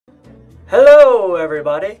Hello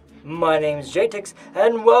everybody, my name's Jaytics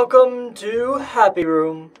and welcome to Happy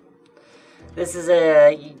Room. This is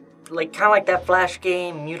kind of like that Flash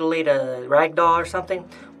game, Mutilate a Ragdoll or something,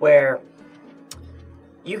 where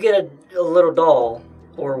you get a little doll,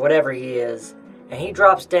 or whatever he is, and he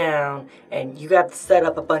drops down and you got to set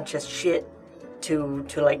up a bunch of shit to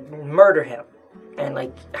murder him.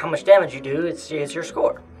 And how much damage you do is your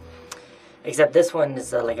score. Except this one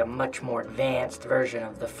is like a much more advanced version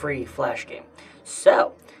of the free Flash game.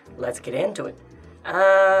 So, let's get into it.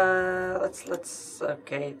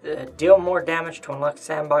 Okay, deal more damage to unlock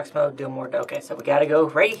sandbox mode, okay, so we gotta go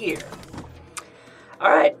right here.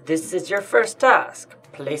 Alright, this is your first task.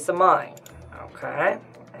 Place a mine. Okay,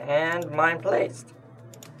 and mine placed.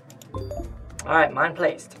 Alright, mine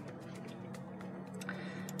placed.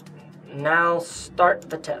 Now start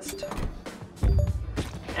the test.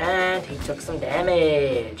 And he took some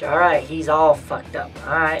damage. Alright, he's all fucked up.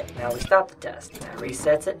 Alright, now we stop the test. That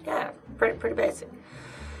resets it. Yeah, pretty basic.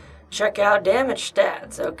 Check out damage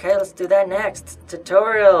stats. Okay, let's do that next.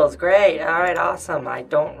 Tutorials, great. Alright, awesome. I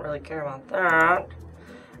don't really care about that.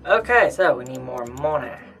 Okay, so we need more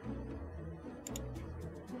money.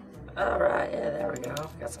 Alright, yeah, there we go.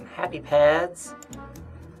 Got some happy pads.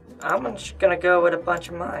 I'm just gonna go with a bunch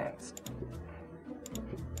of mines.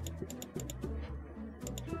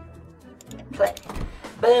 Play.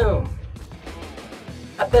 Boom.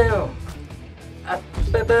 A boom. A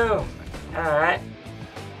boom. Alright.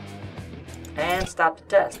 And stop the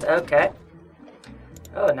test. Okay.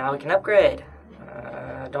 Oh, now we can upgrade.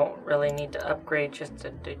 Don't really need to upgrade just to...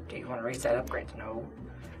 Do you want to reset upgrades? No.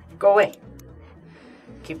 Go away.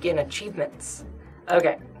 Keep getting achievements.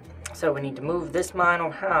 Okay. So we need to move this mine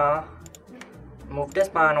on here. Move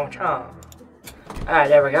this mine on here. Alright,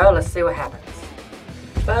 there we go. Let's see what happens.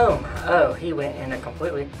 Boom. Oh, he went in a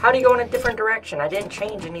completely... How do you go in a different direction? I didn't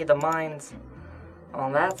change any of the mines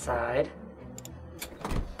on that side.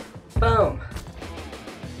 Boom.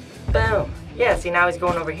 Boom. Yeah, see, now he's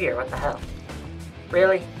going over here. What the hell?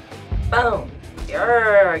 Really? Boom.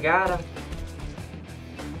 I got him.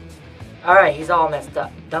 Alright, he's all messed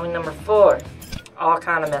up. Dummy number 4. All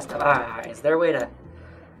kind of messed up. Alright, is there a way to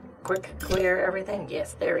quick clear everything?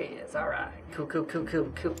 Yes, there he is. Alright. Cool.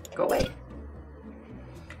 Go away.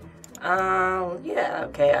 Yeah,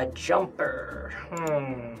 okay, a jumper.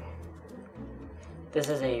 This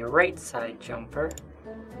is a right side jumper.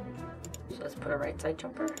 So let's put a right side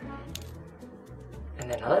jumper. And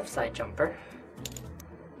then a left side jumper.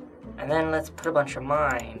 And then let's put a bunch of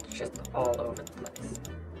mines just all over the place.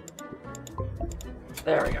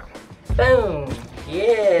 There we go. Boom!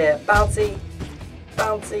 Yeah! Bouncy!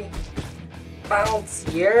 Bouncy! Bounce!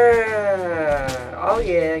 Yeah! Oh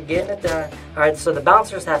yeah, getting it done. Alright, so the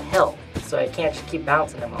bouncers have health, so I can't just keep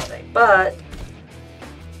bouncing them all day. But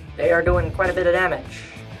they are doing quite a bit of damage.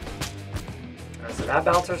 Alright, so that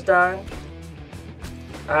bouncer's done.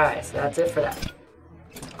 Alright, so that's it for that.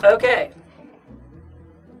 Okay.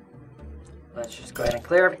 Let's just go ahead and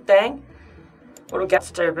clear everything. What do we got,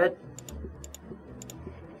 stupid?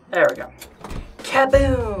 There we go.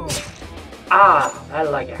 Kaboom! Ah,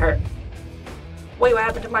 that like it hurt. Wait, what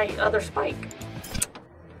happened to my other spike?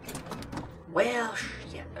 Well,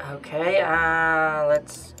 shit. Okay,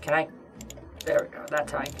 there we go.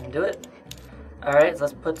 That's how I can do it. Alright,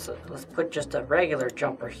 so let's put just a regular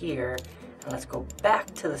jumper here. And let's go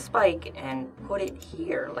back to the spike and put it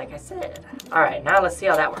here, like I said. Alright, now let's see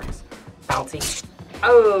how that works. Bouncy.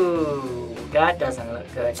 Oh, that doesn't look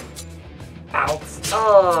good. Bounce.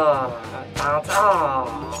 Oh, bounce.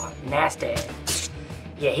 Oh, nasty.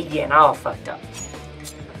 Yeah, he getting all fucked up.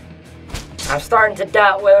 I'm starting to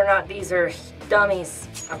doubt whether or not these are dummies.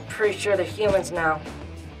 I'm pretty sure they're humans now.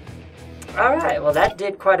 Alright, well that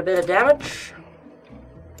did quite a bit of damage.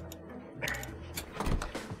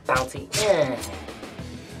 Bouncy in.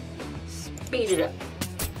 Speed it up.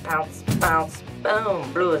 Bounce, bounce,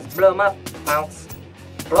 boom. Blow him up. Bounce.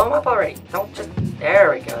 Blow him up already. Don't just...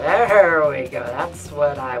 There we go. There we go. That's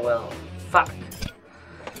what I will. Fuck.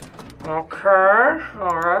 Okay.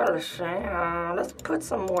 Alright, let's see. Let's put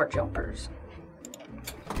some more jumpers.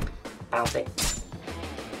 Bounce it.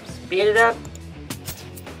 Speed it up.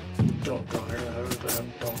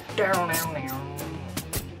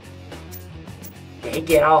 Yeah, he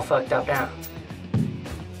getting all fucked up now.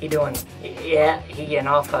 He getting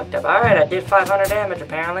all fucked up. Alright, I did 500 damage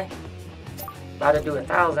apparently. About to do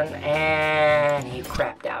 1,000, and he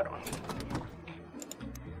crapped out on me.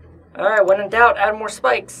 Alright, when in doubt, add more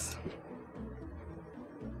spikes.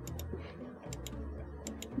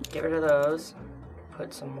 Get rid of those.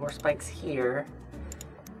 Put some more spikes here.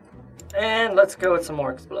 And let's go with some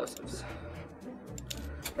more explosives.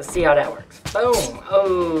 Let's see how that works. Boom.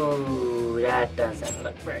 Oh, that doesn't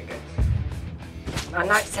look very good. I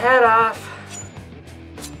knocked his head off.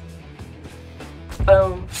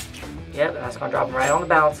 Boom. Yep, that's gonna drop him right on the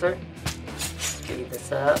bouncer. Speed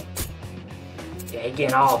this up. Yeah, he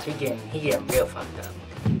getting off. He getting real fucked up.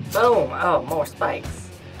 Boom. Oh, more spikes.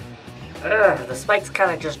 Ugh, the spikes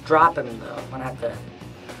kind of just drop him though. I'm gonna have to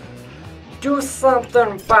do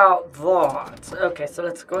something about that. Okay, so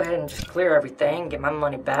let's go ahead and just clear everything, get my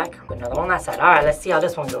money back. Put another one on that side. All right, let's see how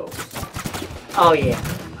this one goes. Oh yeah.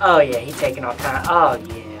 Oh yeah, he taking all kind of, oh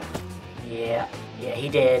yeah. Yeah, he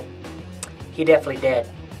did. He definitely did.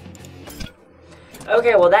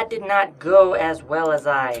 Okay, well that did not go as well as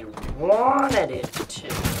I wanted it to.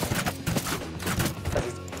 Because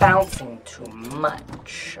it's bouncing too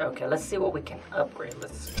much. Okay, let's see what we can upgrade.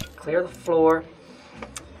 Let's clear the floor.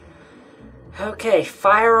 Okay,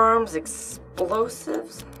 firearms,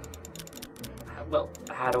 explosives. Well,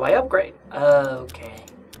 how do I upgrade? Okay.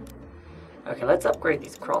 Okay, let's upgrade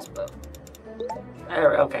these crossbows.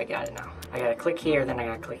 Okay, got it now. I gotta click here, then I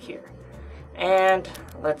gotta click here. And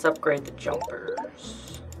let's upgrade the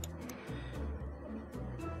jumpers.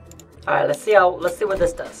 Alright, let's see what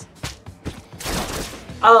this does.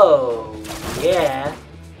 Oh yeah.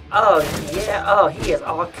 Oh yeah. Oh, he is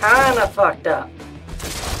all kinda fucked up.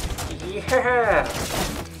 Yeah.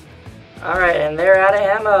 Alright, and they're out of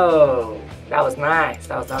ammo. That was nice.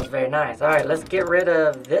 That was very nice. Alright, let's get rid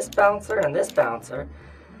of this bouncer and this bouncer.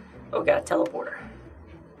 Oh, got a teleporter.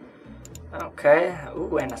 Okay.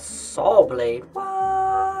 Ooh, and a saw blade.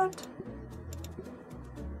 What?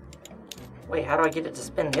 Wait, how do I get it to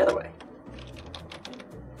spin the other way?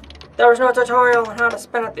 There was no tutorial on how to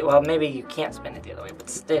spin it. Well, maybe you can't spin it the other way, but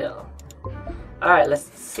still. Alright, let's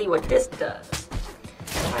see what this does.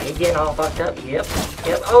 Alright, he's getting all fucked up. Yep.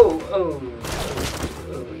 Oh,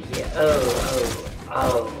 yeah.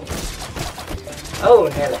 Oh,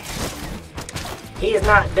 Nelly. He is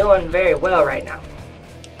not doing very well right now.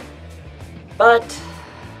 But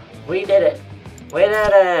we did it. We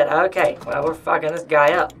did it. Okay, well, we're fucking this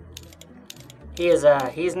guy up. He's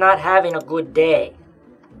not having a good day.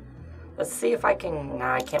 Let's see if I can,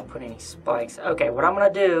 nah, I can't put any spikes. Okay, what I'm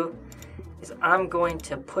gonna do is I'm going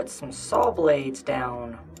to put some saw blades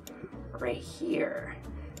down right here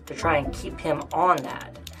to try and keep him on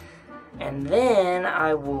that. And then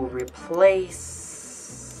I will replace,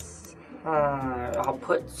 I'll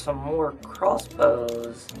put some more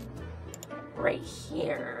crossbows right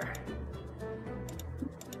here.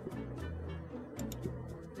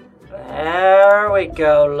 There we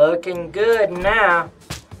go, looking good now.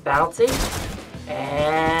 Bouncy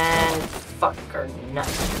and fucker nut.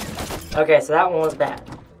 Okay, so that one was bad.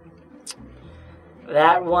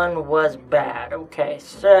 That one was bad. Okay,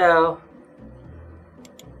 so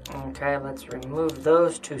okay, let's remove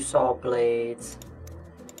those two saw blades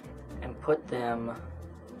and put them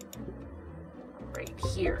right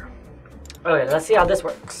here. Okay, let's see how this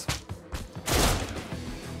works.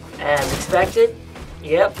 As expected.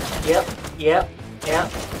 Yep.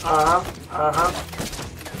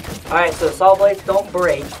 Alright, so saw blades don't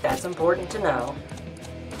break. That's important to know.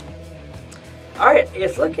 Alright,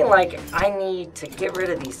 it's looking like I need to get rid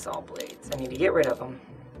of these saw blades. I need to get rid of them.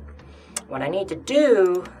 What I need to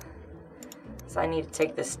do is I need to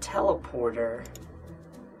take this teleporter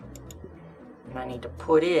and I need to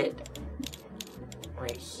put it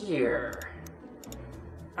right here.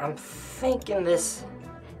 I'm thinking this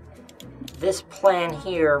plan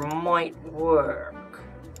here might work.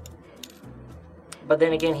 But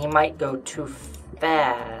then again, he might go too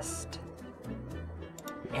fast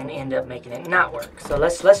and end up making it not work. So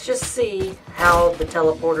let's just see how the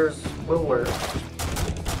teleporters will work.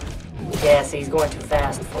 Yes, he's going too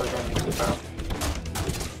fast for them to keep up.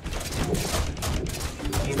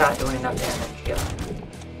 He's not doing enough damage. Yep.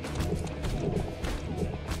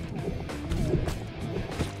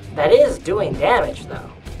 That is doing damage though.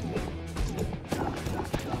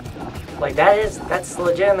 Like that's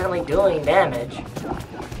legitimately doing damage.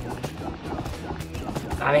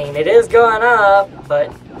 I mean, it is going up,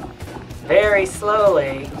 but very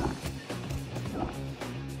slowly.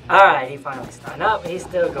 Alright, he finally stopped. Nope, he's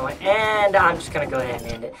still going. And I'm just gonna go ahead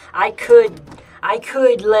and end it. I could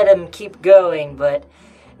let him keep going, but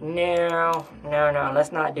no,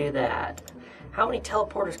 let's not do that. How many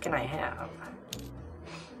teleporters can I have?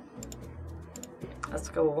 Let's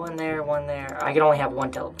go one there, one there. I can only have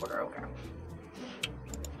one teleporter, okay.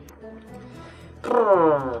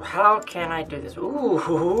 How can I do this?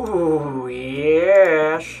 Ooh,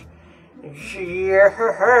 yes.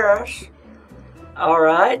 Yes.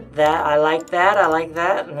 Alright, I like that.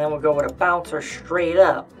 And then we'll go with a bouncer straight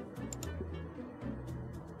up.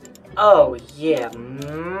 Oh, yeah,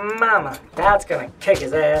 mama. That's gonna kick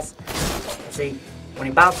his ass. See, when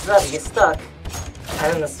he bounces up, he gets stuck.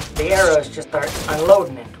 And then the arrows just start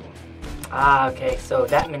unloading into him. Ah, okay, so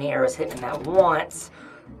that many arrows hitting him at once.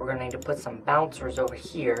 We're gonna need to put some bouncers over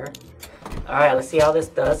here. Alright, let's see how this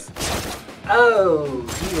does. Oh,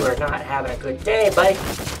 you are not having a good day, buddy.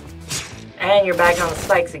 And you're back on the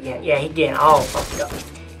spikes again. Yeah, he's getting all fucked up.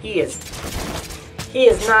 He is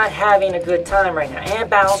not having a good time right now. And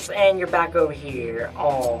bounce, and you're back over here.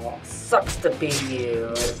 Oh, sucks to be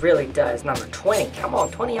you. It really does. Number 20. Come on,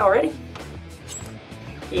 20 already?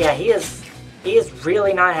 Yeah, he is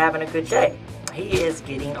really not having a good day. He is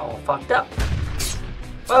getting all fucked up.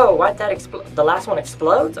 Oh, why'd that explode? The last one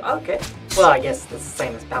explodes? Okay. Well, I guess it's the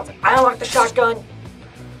same as bouncing. I unlocked the shotgun.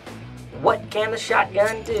 What can the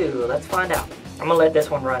shotgun do? Let's find out. I'm gonna let this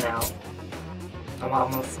one run out. I'm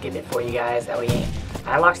gonna skip it for you guys. That way you ain't.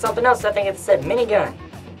 I unlocked something else. I think it said minigun.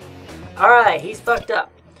 Alright, he's fucked up.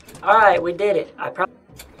 Alright, we did it. I probably...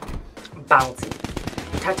 Bouncy.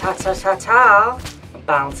 Ta-ta-ta-ta-ta.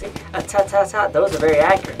 Bouncy. Ta-ta-ta. Those are very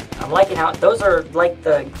accurate. I'm liking how... Those are like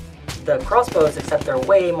the crossbows, except they're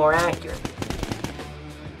way more accurate.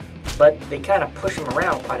 But they kind of push them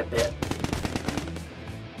around quite a bit.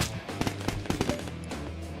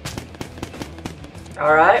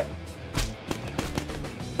 Alright.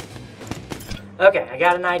 Okay, I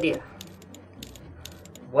got an idea.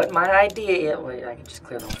 What my idea is... Wait, I can just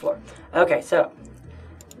clear the whole floor. Okay, so...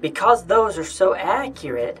 Because those are so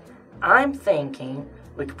accurate, I'm thinking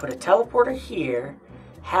we could put a teleporter here,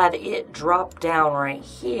 have it drop down right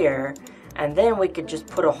here, and then we could just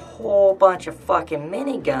put a whole bunch of fucking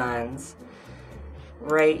miniguns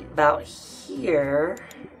right about here.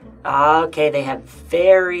 Okay, they have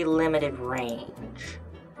very limited range.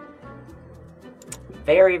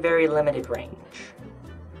 Very, very limited range.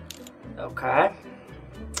 Okay.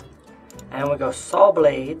 And we go saw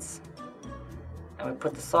blades. And we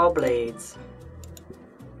put the saw blades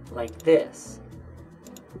like this,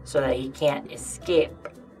 so that he can't escape.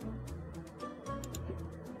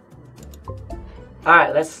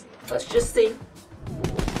 Alright, let's just see.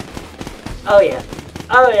 Oh yeah,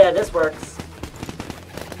 this works.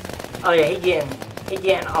 Oh yeah, he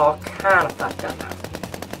getting all kind of fucked up now.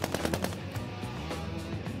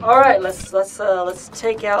 Alright, let's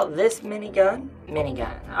take out this minigun.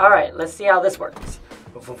 Alright, let's see how this works.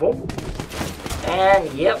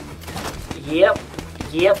 And yep,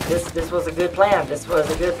 this was a good plan. This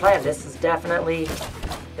is definitely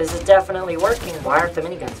working. Why aren't the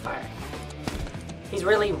miniguns firing? He's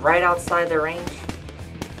really right outside their range.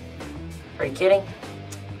 Are you kidding?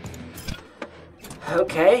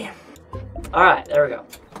 Okay. Alright, there we go.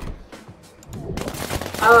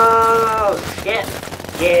 Oh shit.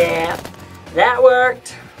 Yeah. That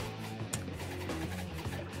worked.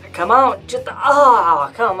 Come on,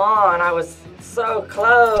 come on, I was so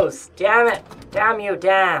close. Damn it. Damn you,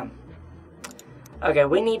 damn. Okay,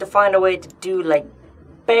 we need to find a way to do, like,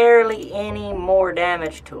 barely any more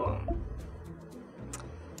damage to him.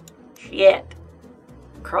 Shit.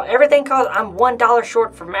 Everything costs, I'm $1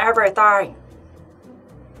 short from everything.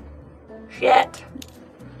 Shit.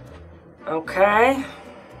 Okay.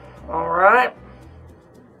 Alright.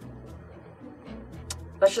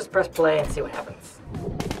 Let's just press play and see what happens.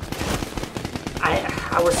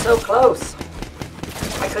 I was so close.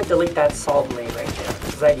 I could delete that saw blade right there.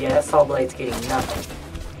 Because yeah, that saw blade's getting nothing.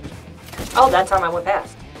 Oh, that time I went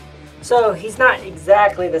past. So he's not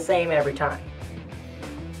exactly the same every time.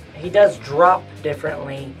 He does drop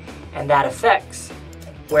differently, and that affects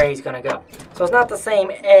where he's gonna go. So it's not the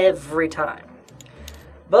same every time.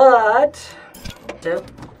 But,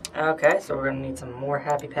 okay, so we're gonna need some more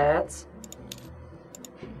happy pads.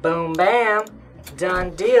 Boom, bam.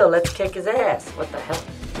 Done deal. Let's kick his ass. What the hell?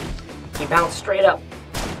 He bounced straight up.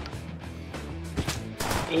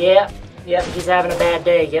 Yep, he's having a bad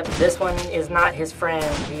day. Yep, this one is not his friend.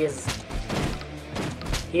 He is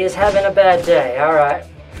having a bad day. Alright.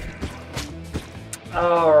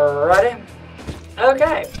 Alrighty.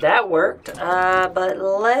 Okay, that worked. But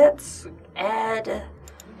let's add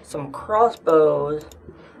some crossbows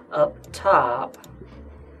up top.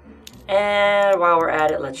 And while we're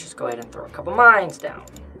at it, let's just go ahead and throw a couple mines down.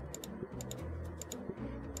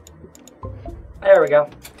 There we go.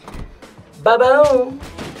 Ba-boom!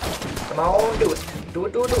 Come on, do it. Do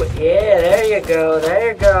it. Yeah, there you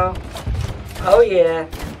go. Oh yeah.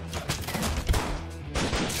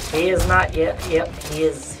 He is not yet. Yep, he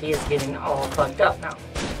is getting all fucked up now.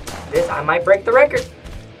 I might break the record.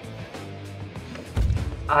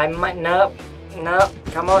 Nope.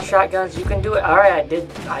 Come on, shotguns, you can do it. Alright, I did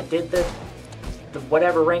the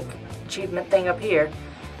whatever rank achievement thing up here.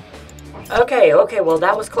 Okay, well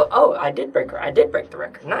that was close. Oh, I did break the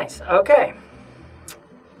record. Nice. Okay.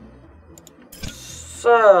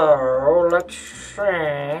 So, let's see.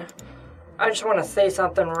 I just want to say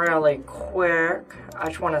something really quick. I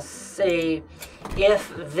just want to see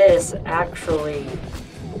if this actually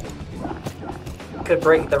could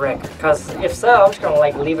break the record. Because if so, I'm just going to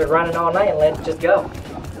like leave it running all night and let it just go.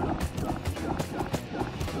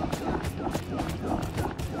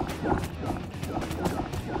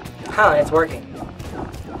 Huh, it's working.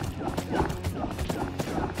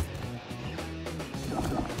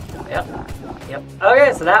 Yep.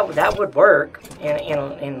 Okay, so that would work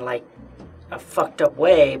in like a fucked up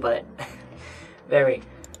way, but very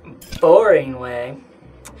boring way.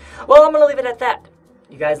 Well, I'm gonna leave it at that.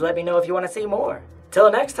 You guys let me know if you want to see more. Till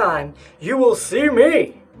next time, you will see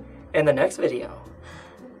me in the next video.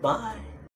 Bye.